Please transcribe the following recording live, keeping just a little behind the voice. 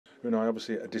Unai,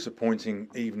 obviously a disappointing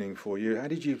evening for you. How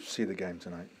did you see the game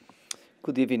tonight?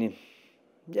 Good evening.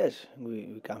 Yes,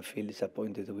 we can feel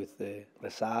disappointed with the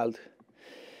result,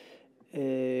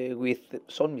 with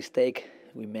some mistake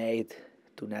we made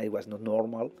tonight was not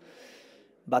normal,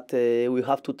 but we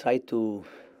have to try to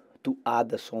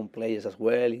add some players as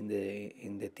well in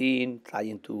the team,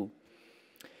 trying to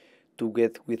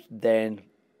get with them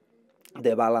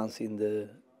the balance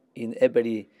in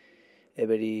every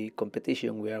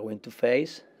competition we are going to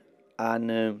face,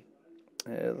 and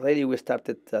really we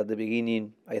started at the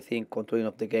beginning. I think controlling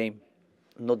of the game,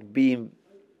 not being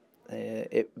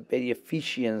very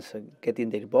efficient getting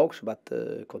their box, but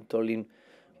controlling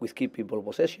with keeping ball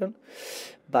possession.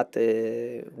 But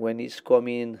when it's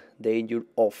coming the injury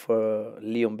of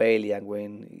Leon Bailey and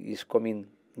when it's coming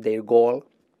their goal,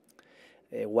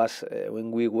 was when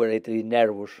we were a little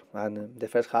nervous. And the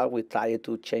first half we tried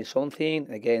to change something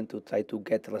again to try to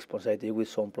get responsibility with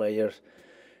some players.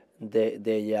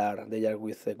 They are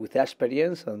with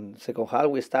experience. And second half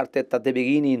we started at the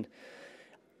beginning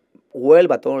well,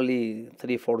 but only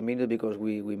 3 4 minutes because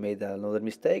we made another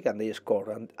mistake and they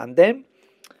scored. And then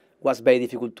was very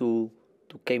difficult to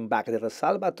came back the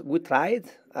result, but we tried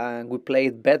and we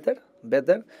played better.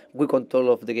 We control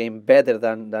of the game better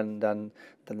than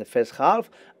the first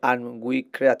half, and we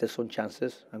created some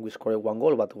chances and we scored one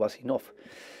goal, but it was enough.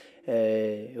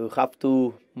 We have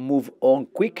to move on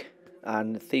quick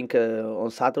and think on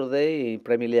Saturday in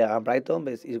Premier League and Brighton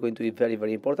is going to be very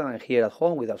very important. And here at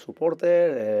home with our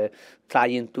supporter,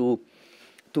 trying to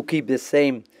keep the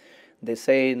same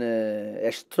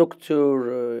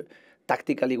structure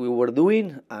tactically we were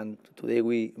doing, and today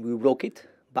we broke it,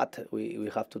 but we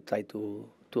have to try to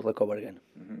recover again.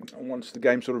 Mm-hmm. And once the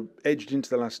game sort of edged into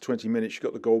the last 20 minutes, you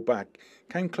got the goal back.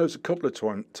 Came close a couple of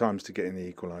times to getting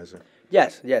the equaliser.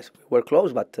 Yes, we were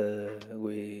close, but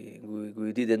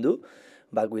we didn't do.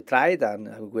 But we tried and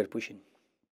we were pushing.